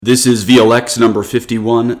This is VLX number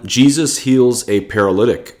 51, Jesus Heals a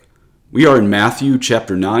Paralytic. We are in Matthew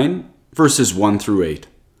chapter 9, verses 1 through 8.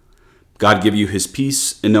 God give you his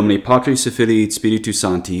peace. In nomine Patris et Filii et Spiritus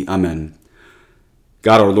Sancti. Amen.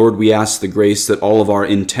 God our Lord, we ask the grace that all of our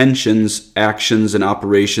intentions, actions, and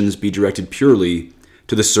operations be directed purely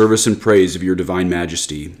to the service and praise of your divine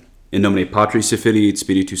majesty. In nomine Patris et Filii et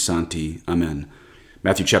Spiritus Sancti. Amen.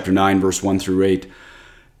 Matthew chapter 9, verse 1 through 8.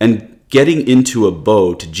 And getting into a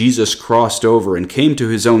boat, Jesus crossed over and came to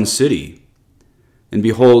his own city. And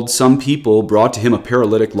behold, some people brought to him a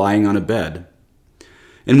paralytic lying on a bed.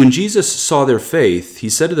 And when Jesus saw their faith, he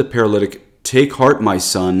said to the paralytic, "Take heart, my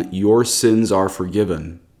son, your sins are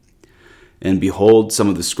forgiven." And behold, some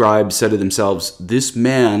of the scribes said to themselves, "This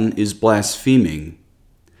man is blaspheming."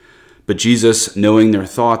 But Jesus, knowing their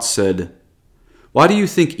thoughts, said, "Why do you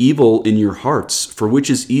think evil in your hearts? For which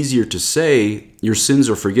is easier to say, 'Your sins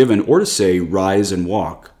are forgiven,' or to say, 'Rise and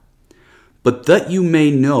walk'? But that you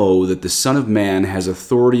may know that the Son of Man has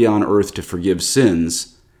authority on earth to forgive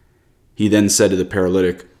sins." He then said to the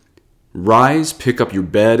paralytic, "Rise, pick up your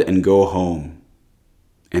bed, and go home."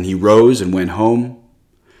 And he rose and went home.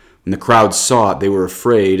 When the crowd saw it, they were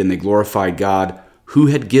afraid, and they glorified God, who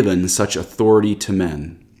had given such authority to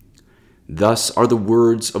men. Thus are the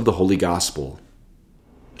words of the Holy Gospel.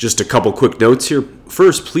 Just a couple quick notes here.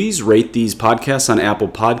 First, please rate these podcasts on Apple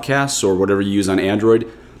Podcasts or whatever you use on Android.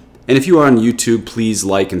 And if you are on YouTube, please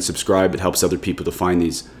like and subscribe. It helps other people to find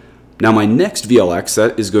these. Now, my next VLX,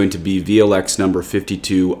 that is going to be VLX number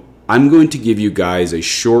 52. I'm going to give you guys a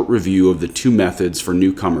short review of the two methods for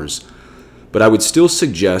newcomers. But I would still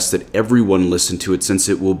suggest that everyone listen to it since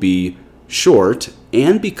it will be short,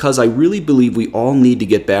 and because I really believe we all need to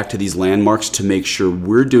get back to these landmarks to make sure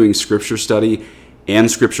we're doing scripture study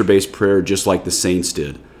and scripture-based prayer just like the saints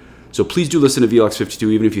did. So please do listen to VLX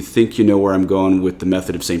 52, even if you think you know where I'm going with the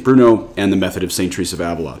method of St. Bruno and the method of St. Teresa of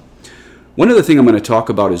Avila. One other thing I'm going to talk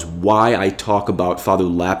about is why I talk about Father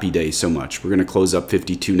Lapide so much. We're going to close up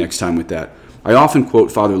 52 next time with that. I often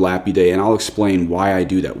quote Father Lapide, and I'll explain why I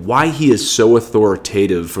do that, why he is so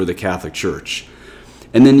authoritative for the Catholic Church.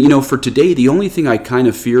 And then, for today, the only thing I kind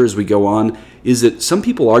of fear as we go on is that some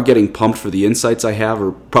people are getting pumped for the insights I have,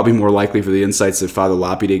 or probably more likely for the insights that Father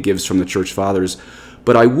Lapide gives from the Church Fathers.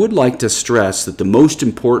 But I would like to stress that the most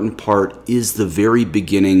important part is the very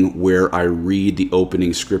beginning where I read the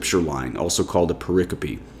opening scripture line, also called a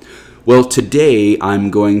pericope. Well, today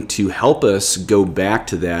I'm going to help us go back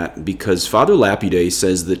to that because Father Lapide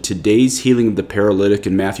says that today's healing of the paralytic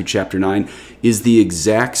in Matthew chapter 9 is the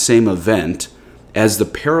exact same event as the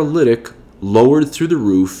paralytic lowered through the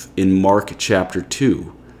roof in Mark chapter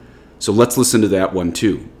 2. So let's listen to that one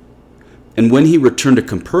too. "And when he returned to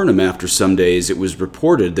Capernaum after some days, it was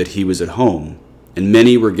reported that he was at home, and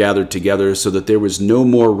many were gathered together so that there was no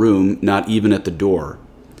more room, not even at the door.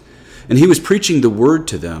 And he was preaching the word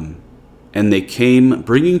to them, and they came,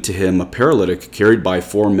 bringing to him a paralytic carried by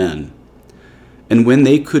 4 men. And when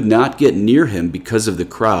they could not get near him because of the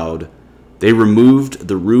crowd, they removed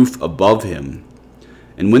the roof above him.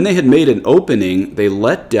 And when they had made an opening, they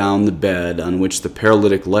let down the bed on which the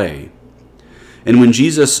paralytic lay. And when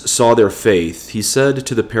Jesus saw their faith, he said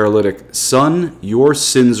to the paralytic, 'Son, your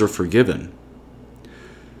sins are forgiven.'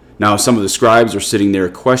 Now some of the scribes are sitting there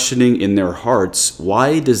questioning in their hearts,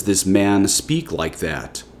 'Why does this man speak like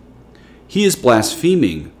that? He is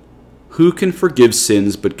blaspheming. Who can forgive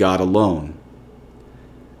sins but God alone?'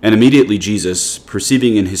 And immediately Jesus,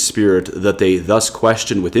 perceiving in his spirit that they thus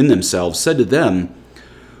questioned within themselves, said to them,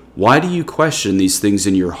 'Why do you question these things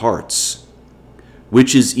in your hearts?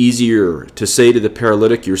 Which is easier, to say to the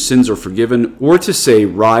paralytic, 'Your sins are forgiven,' or to say,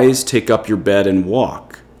 'Rise, take up your bed and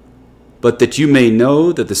walk'? But that you may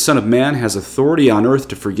know that the Son of Man has authority on earth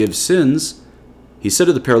to forgive sins," he said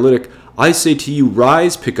to the paralytic, "I say to you,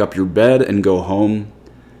 rise, pick up your bed, and go home."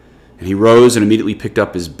 And he rose and immediately picked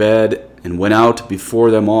up his bed and went out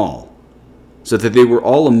before them all, so that they were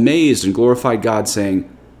all amazed and glorified God, saying,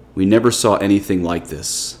 "We never saw anything like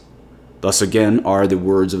this." Thus again are the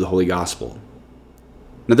words of the Holy Gospel.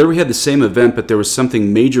 Now there we had the same event, but there was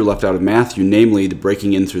something major left out of Matthew, namely the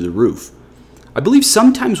breaking in through the roof. I believe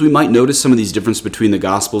sometimes we might notice some of these differences between the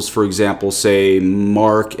Gospels, for example, say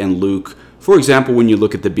Mark and Luke, for example, when you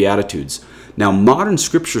look at the Beatitudes. Now modern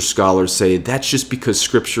scripture scholars say that's just because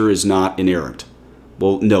scripture is not inerrant.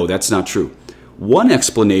 Well, no, that's not true. One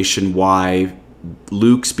explanation why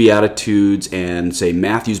Luke's Beatitudes and, say,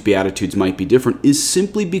 Matthew's Beatitudes might be different is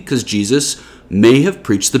simply because Jesus may have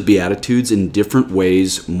preached the Beatitudes in different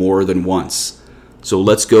ways more than once. So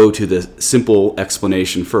let's go to the simple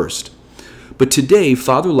explanation first. But today,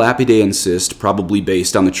 Father Lapide insists, probably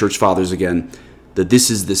based on the Church Fathers again, that this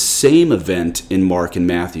is the same event in Mark and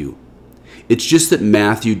Matthew. It's just that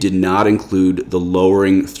Matthew did not include the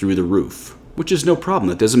lowering through the roof, which is no problem.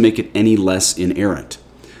 That doesn't make it any less inerrant.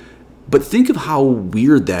 But think of how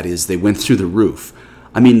weird that is they went through the roof.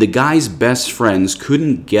 I mean, the guy's best friends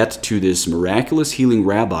couldn't get to this miraculous healing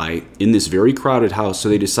rabbi in this very crowded house, so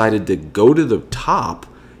they decided to go to the top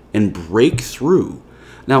and break through.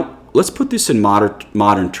 Now, let's put this in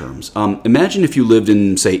modern terms. Imagine if you lived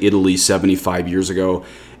in, say, Italy 75 years ago,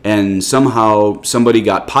 and somehow somebody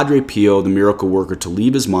got Padre Pio, the miracle worker, to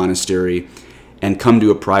leave his monastery and come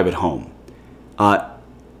to a private home.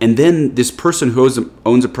 And then this person who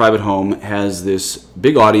owns a private home has this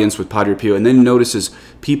big audience with Padre Pio, and then notices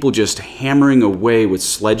people just hammering away with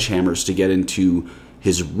sledgehammers to get into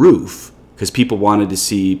his roof because people wanted to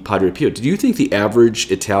see Padre Pio. Do you think the average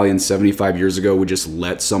Italian 75 years ago would just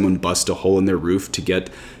let someone bust a hole in their roof to get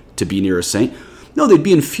to be near a saint? No, they'd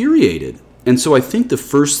be infuriated. And so I think the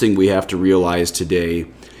first thing we have to realize today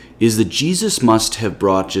is that Jesus must have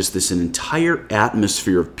brought just this an entire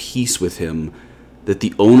atmosphere of peace with him, that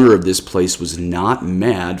the owner of this place was not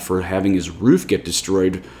mad for having his roof get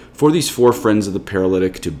destroyed for these four friends of the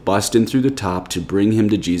paralytic to bust in through the top to bring him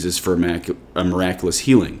to Jesus for a miraculous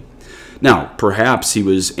healing. Now, perhaps he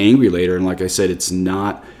was angry later, and like I said, it's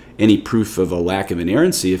not any proof of a lack of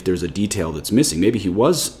inerrancy if there's a detail that's missing. Maybe he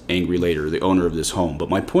was angry later, the owner of this home.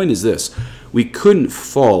 But my point is this: we couldn't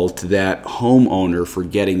fault that homeowner for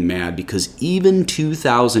getting mad, because even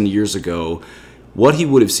 2,000 years ago, what he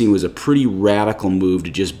would have seen was a pretty radical move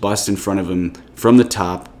to just bust in front of him from the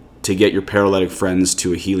top to get your paralytic friends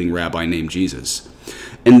to a healing rabbi named Jesus.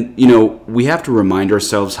 And, we have to remind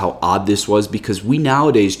ourselves how odd this was, because we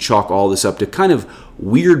nowadays chalk all this up to kind of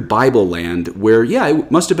weird Bible land where, yeah,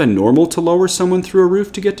 it must have been normal to lower someone through a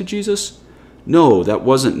roof to get to Jesus. No, that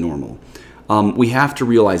wasn't normal. We have to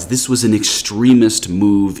realize this was an extremist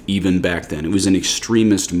move even back then. It was an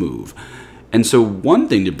extremist move. And so one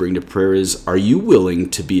thing to bring to prayer is, are you willing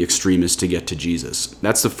to be extremist to get to Jesus?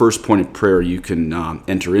 That's the first point of prayer you can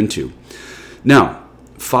enter into. Now,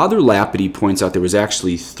 Father Lapide points out there was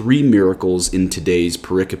actually 3 miracles in today's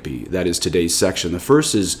pericope, that is today's section. The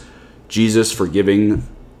first is Jesus forgiving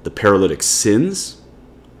the paralytic's sins.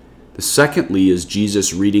 The secondly is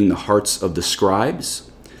Jesus reading the hearts of the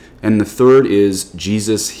scribes. And the third is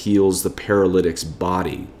Jesus heals the paralytic's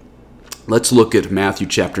body. Let's look at Matthew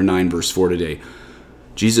chapter 9, verse 4 today.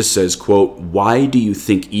 Jesus says, quote, "Why do you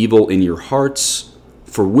think evil in your hearts?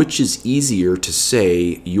 For which is easier to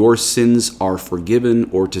say, your sins are forgiven,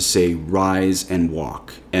 or to say, rise and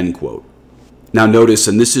walk?" End quote. Now notice,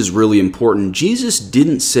 and this is really important, Jesus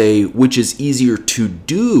didn't say which is easier to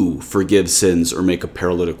do, forgive sins or make a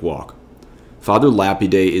paralytic walk. Father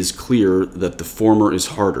Lapide is clear that the former is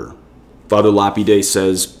harder. Father Lapide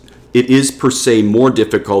says, "It is per se more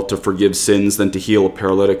difficult to forgive sins than to heal a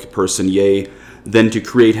paralytic person, yea, than to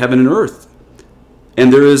create heaven and earth.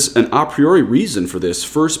 And there is an a priori reason for this.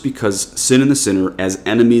 First, because sin and the sinner, as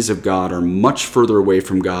enemies of God, are much further away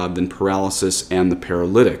from God than paralysis and the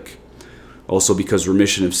paralytic. Also, because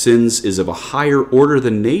remission of sins is of a higher order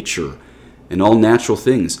than nature and all natural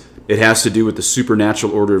things. It has to do with the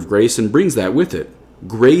supernatural order of grace and brings that with it.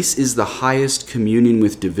 Grace is the highest communion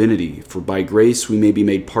with divinity, for by grace we may be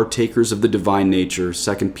made partakers of the divine nature,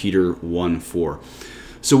 2 Peter 1:4.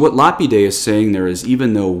 So what Lapide is saying there is,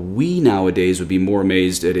 even though we nowadays would be more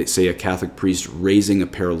amazed at, say, a Catholic priest raising a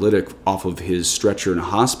paralytic off of his stretcher in a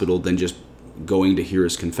hospital than just going to hear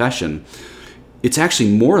his confession, it's actually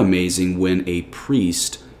more amazing when a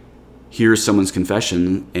priest hears someone's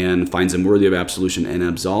confession and finds them worthy of absolution and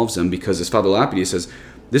absolves them, because as Father Lapide says,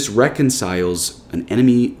 this reconciles an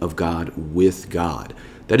enemy of God with God.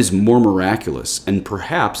 That is more miraculous. And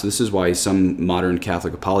perhaps this is why some modern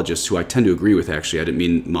Catholic apologists, who I tend to agree with actually, I didn't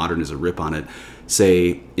mean modern as a rip on it,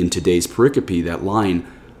 say in today's pericope, that line,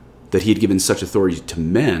 that he had given such authority to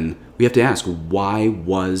men. We have to ask, why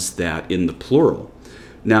was that in the plural?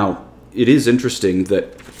 Now, it is interesting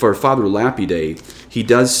that for Father Lapide, he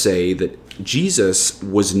does say that Jesus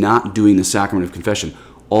was not doing the sacrament of confession,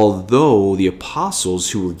 although the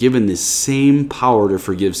apostles who were given this same power to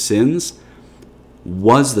forgive sins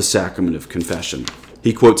was the sacrament of confession.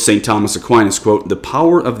 He quotes St. Thomas Aquinas, quote, "The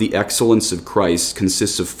power of the excellence of Christ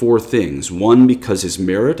consists of 4 things. 1, because his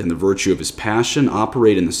merit and the virtue of his passion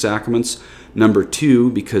operate in the sacraments.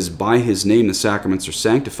 2, because by his name the sacraments are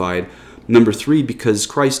sanctified. 3, because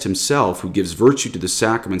Christ himself, who gives virtue to the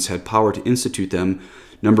sacraments, had power to institute them.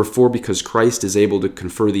 4, because Christ is able to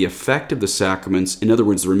confer the effect of the sacraments, in other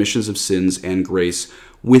words, the remissions of sins and grace,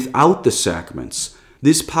 without the sacraments.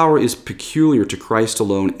 This power is peculiar to Christ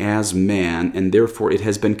alone as man, and therefore it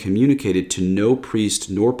has been communicated to no priest,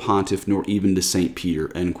 nor pontiff, nor even to St.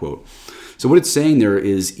 Peter, end quote. So what it's saying there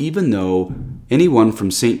is, even though anyone from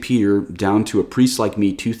St. Peter down to a priest like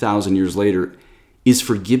me 2,000 years later is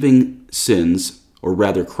forgiving sins, or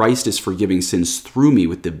rather Christ is forgiving sins through me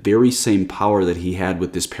with the very same power that he had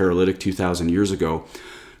with this paralytic 2,000 years ago,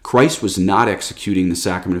 Christ was not executing the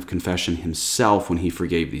sacrament of confession himself when he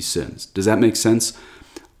forgave these sins. Does that make sense?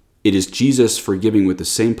 It is Jesus forgiving with the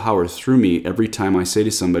same power through me every time I say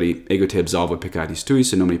to somebody, Ego te absolvo peccatis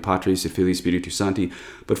tuis, in nomine Patris et Filii Spiritus Sancti.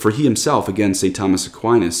 But for he himself, again, St. Thomas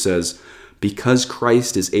Aquinas says, because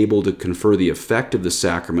Christ is able to confer the effect of the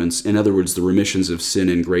sacraments, in other words, the remissions of sin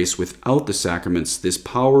and grace without the sacraments, this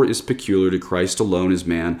power is peculiar to Christ alone as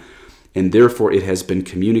man, and therefore it has been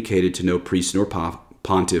communicated to no priest nor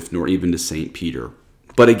pontiff, nor even to St. Peter.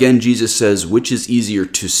 But again, Jesus says, which is easier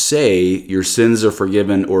to say, your sins are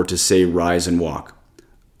forgiven, or to say, rise and walk?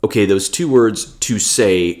 Okay, those two words, to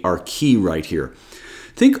say, are key right here.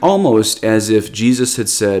 Think almost as if Jesus had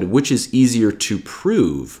said, which is easier to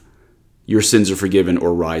prove, your sins are forgiven,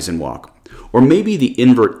 or rise and walk? Or maybe the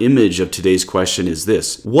invert image of today's question is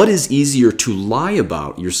this: what is easier to lie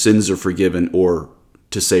about, your sins are forgiven, or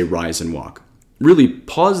to say, rise and walk? Really,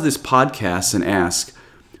 pause this podcast and ask,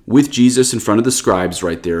 with Jesus in front of the scribes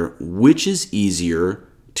right there, which is easier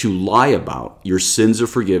to lie about, your sins are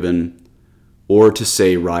forgiven, or to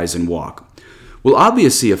say, rise and walk? Well,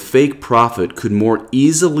 obviously, a fake prophet could more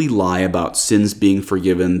easily lie about sins being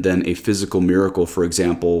forgiven than a physical miracle, for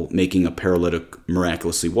example, making a paralytic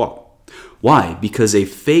miraculously walk. Why? Because a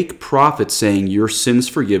fake prophet saying your sins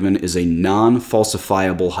forgiven is a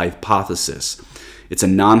non-falsifiable hypothesis. It's a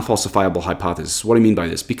non-falsifiable hypothesis. What do I mean by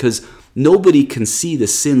this? Because nobody can see the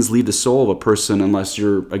sins leave the soul of a person unless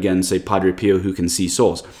you're, again, say, Padre Pio, who can see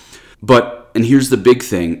souls. But, and here's the big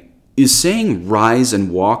thing, is saying rise and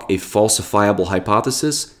walk a falsifiable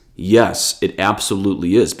hypothesis? Yes, it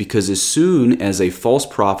absolutely is. Because as soon as a false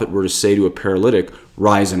prophet were to say to a paralytic,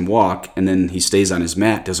 rise and walk, and then he stays on his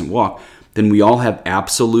mat, doesn't walk, then we all have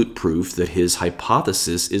absolute proof that his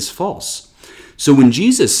hypothesis is false. So when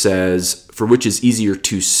Jesus says, for which is easier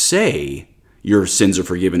to say, your sins are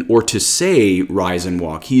forgiven, or to say, rise and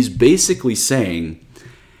walk, he's basically saying,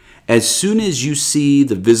 as soon as you see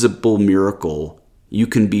the visible miracle, you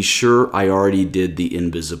can be sure I already did the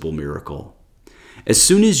invisible miracle. As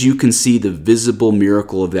soon as you can see the visible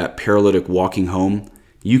miracle of that paralytic walking home,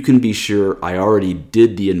 you can be sure I already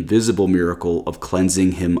did the invisible miracle of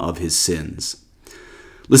cleansing him of his sins.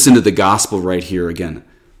 Listen to the gospel right here again.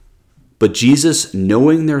 But Jesus,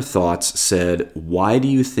 knowing their thoughts, said, why do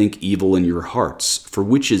you think evil in your hearts? For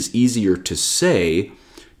which is easier to say,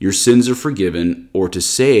 your sins are forgiven, or to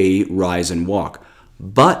say, rise and walk?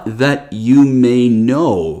 But that you may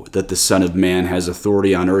know that the Son of Man has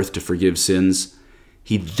authority on earth to forgive sins.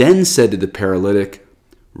 He then said to the paralytic,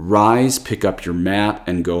 rise, pick up your mat,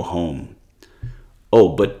 and go home.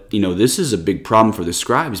 Oh, but this is a big problem for the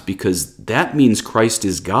scribes, because that means Christ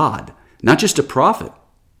is God, not just a prophet.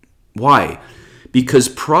 Why? Because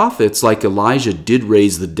prophets like Elijah did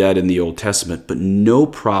raise the dead in the Old Testament, but no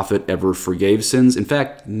prophet ever forgave sins. In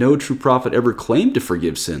fact, no true prophet ever claimed to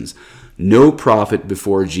forgive sins. No prophet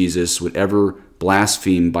before Jesus would ever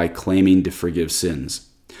blaspheme by claiming to forgive sins.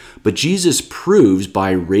 But Jesus proves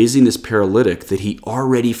by raising this paralytic that he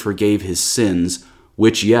already forgave his sins,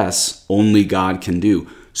 which, yes, only God can do.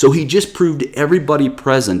 So he just proved to everybody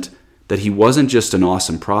present that he wasn't just an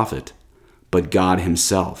awesome prophet, but God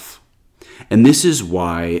himself. And this is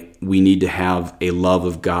why we need to have a love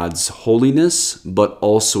of God's holiness, but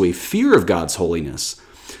also a fear of God's holiness.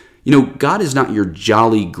 God is not your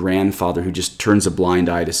jolly grandfather who just turns a blind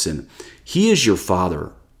eye to sin. He is your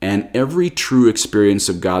Father, and every true experience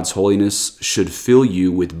of God's holiness should fill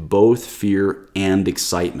you with both fear and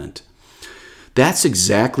excitement. That's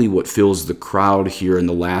exactly what fills the crowd here in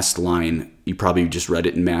the last line. You probably just read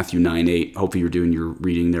it in Matthew 9:8. Hopefully you're doing your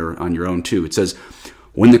reading there on your own too. It says,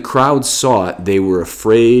 when the crowd saw it, they were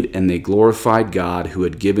afraid, and they glorified God who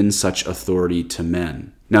had given such authority to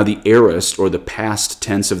men. Now the aorist, or the past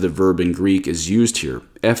tense of the verb in Greek, is used here,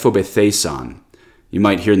 ephobetheson. You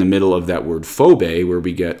might hear in the middle of that word phobe, where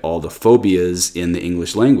we get all the phobias in the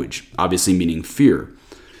English language, obviously meaning fear.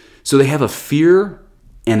 So they have a fear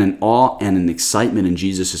and an awe and an excitement in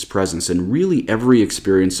Jesus' presence. And really every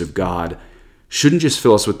experience of God shouldn't just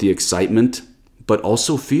fill us with the excitement, but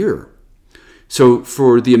also fear. So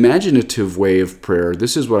for the imaginative way of prayer,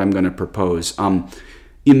 this is what I'm going to propose.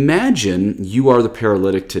 Imagine you are the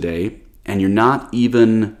paralytic today, and you're not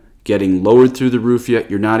even getting lowered through the roof yet.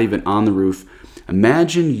 You're not even on the roof.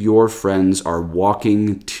 Imagine your friends are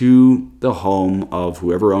walking to the home of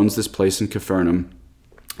whoever owns this place in Capernaum,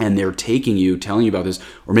 and they're taking you, telling you about this,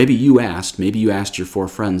 or maybe you asked your 4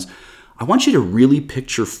 friends. I want you to really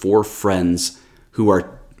picture 4 friends who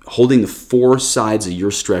are holding the 4 sides of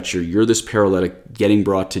your stretcher. You're this paralytic getting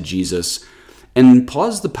brought to Jesus. And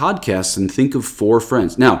pause the podcast and think of 4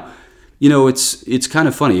 friends. Now, it's kind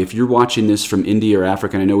of funny. If you're watching this from India or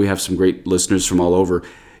Africa, and I know we have some great listeners from all over,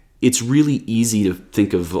 it's really easy to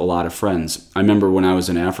think of a lot of friends. I remember when I was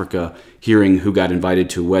in Africa hearing who got invited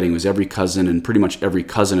to a wedding. It was every cousin and pretty much every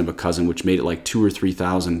cousin of a cousin, which made it like 2,000 or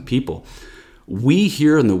 3,000 people. We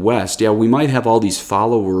here in the West, we might have all these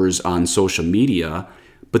followers on social media,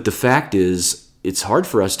 but the fact is, it's hard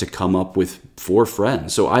for us to come up with 4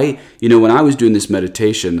 friends. So when I was doing this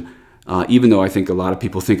meditation, even though I think a lot of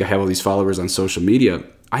people think I have all these followers on social media,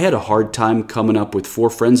 I had a hard time coming up with 4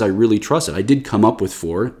 friends I really trusted. I did come up with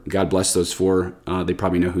 4. God bless those 4. They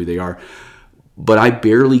probably know who they are. But I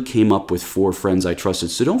barely came up with 4 friends I trusted.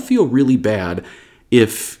 So don't feel really bad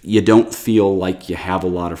if you don't feel like you have a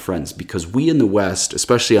lot of friends, because we in the West,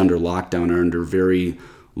 especially under lockdown, are under very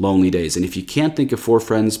lonely days. And if you can't think of 4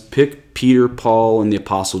 friends, pick Peter, Paul, and the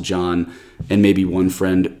Apostle John, and maybe 1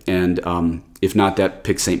 friend. And if not that,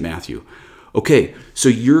 pick St. Matthew. Okay, so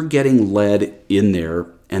you're getting led in there,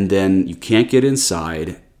 and then you can't get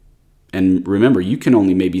inside. And remember, you can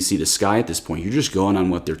only maybe see the sky at this point. You're just going on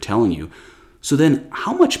what they're telling you. So then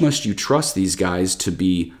how much must you trust these guys to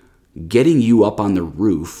be getting you up on the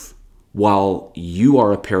roof while you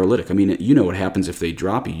are a paralytic? I mean, you know what happens if they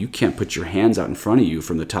drop you. You can't put your hands out in front of you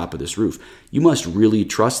from the top of this roof. You must really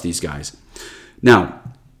trust these guys. Now,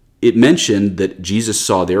 it mentioned that Jesus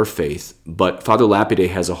saw their faith, but Father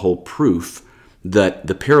Lapide has a whole proof that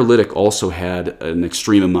the paralytic also had an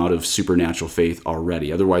extreme amount of supernatural faith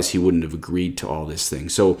already. Otherwise, he wouldn't have agreed to all this thing.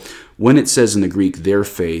 So when it says in the Greek, their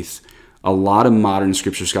faith, a lot of modern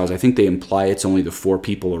scripture scholars, I think they imply it's only the 4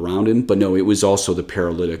 people around him, but no, it was also the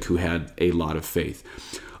paralytic who had a lot of faith.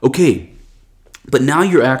 Okay, but now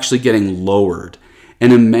you're actually getting lowered.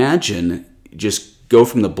 And imagine, just go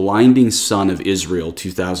from the blinding sun of Israel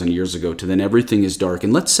 2,000 years ago to then everything is dark.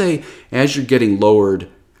 And let's say as you're getting lowered,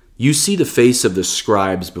 you see the face of the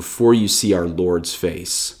scribes before you see our Lord's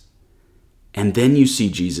face. And then you see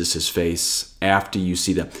Jesus' face after you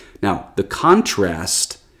see them. Now, the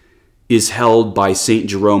contrast is held by St.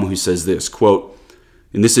 Jerome, who says this, quote,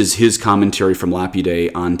 and this is his commentary from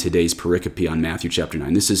Lapide on today's pericope on Matthew chapter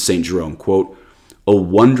 9. This is St. Jerome, quote, "O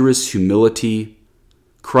wondrous humility,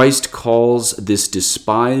 Christ calls this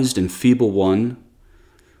despised and feeble one,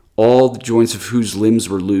 all the joints of whose limbs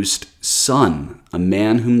were loosed, son, a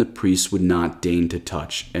man whom the priest would not deign to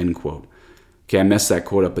touch," end quote. Okay, I messed that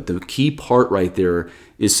quote up, but the key part right there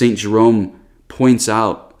is St. Jerome points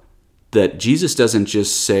out that Jesus doesn't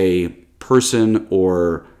just say person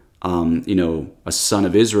or, a son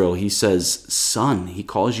of Israel. He says son. He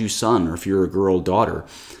calls you son, or if you're a girl, daughter,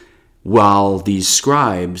 while these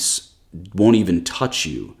scribes won't even touch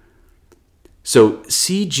you. So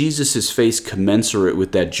see Jesus' face commensurate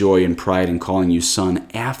with that joy and pride in calling you son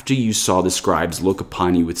after you saw the scribes look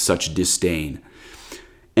upon you with such disdain.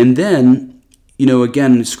 And then,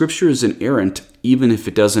 again, Scripture is inerrant, even if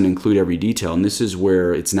it doesn't include every detail. And this is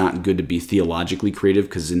where it's not good to be theologically creative,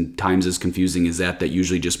 because in times as confusing as that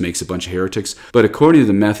usually just makes a bunch of heretics. But according to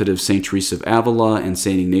the method of St. Teresa of Avila and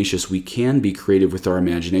St. Ignatius, we can be creative with our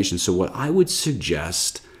imagination. So what I would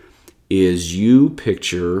suggest is you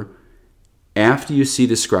picture, after you see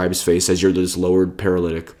the scribe's face as you're this lowered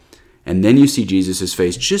paralytic, and then you see Jesus'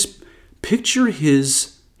 face, just picture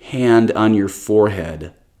his hand on your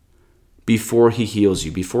forehead before he heals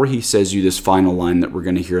you, before he says you this final line that we're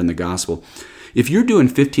going to hear in the gospel. If you're doing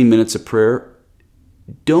 15 minutes of prayer,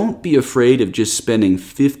 don't be afraid of just spending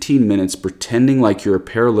 15 minutes pretending like you're a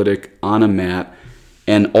paralytic on a mat,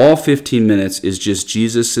 and all 15 minutes is just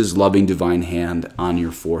Jesus' loving divine hand on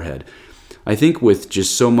your forehead. I think with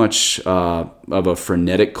just so much of a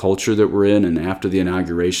frenetic culture that we're in, and after the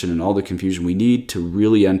inauguration and all the confusion, we need to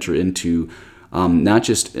really enter into not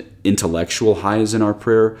just intellectual highs in our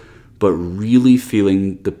prayer, but really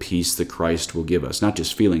feeling the peace that Christ will give us. Not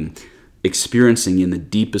just feeling, experiencing in the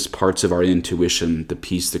deepest parts of our intuition the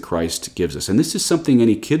peace that Christ gives us. And this is something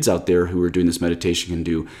any kids out there who are doing this meditation can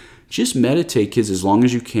do. Just meditate, kids, as long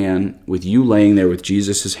as you can, with you laying there with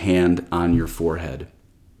Jesus' hand on your forehead.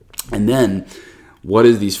 And then, what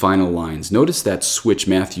are these final lines? Notice that switch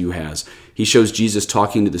Matthew has. He shows Jesus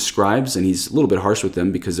talking to the scribes, and he's a little bit harsh with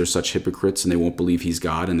them because they're such hypocrites and they won't believe he's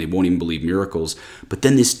God and they won't even believe miracles. But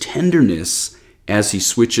then this tenderness as he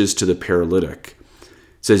switches to the paralytic. It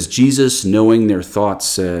says, Jesus, knowing their thoughts,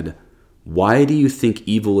 said, Why do you think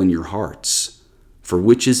evil in your hearts? For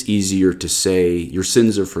which is easier to say, your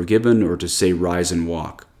sins are forgiven, or to say, rise and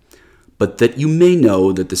walk? But that you may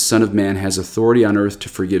know that the Son of Man has authority on earth to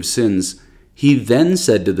forgive sins, he then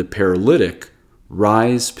said to the paralytic,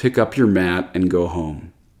 rise, pick up your mat, and go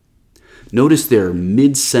home. Notice there,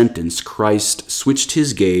 mid-sentence, Christ switched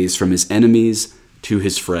his gaze from his enemies to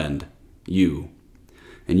his friend, you.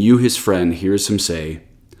 And you, his friend, hears him say,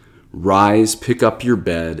 rise, pick up your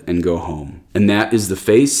bed, and go home. And that is the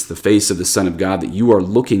face of the Son of God that you are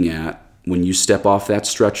looking at when you step off that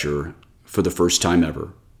stretcher for the first time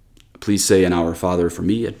ever. Please say an Our Father for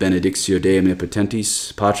me at Benedictio Dei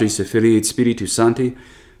Omnipotentis, Patris et Filii et Spiritus Sancti,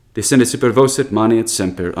 descendit super vos et manet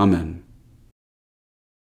semper. Amen.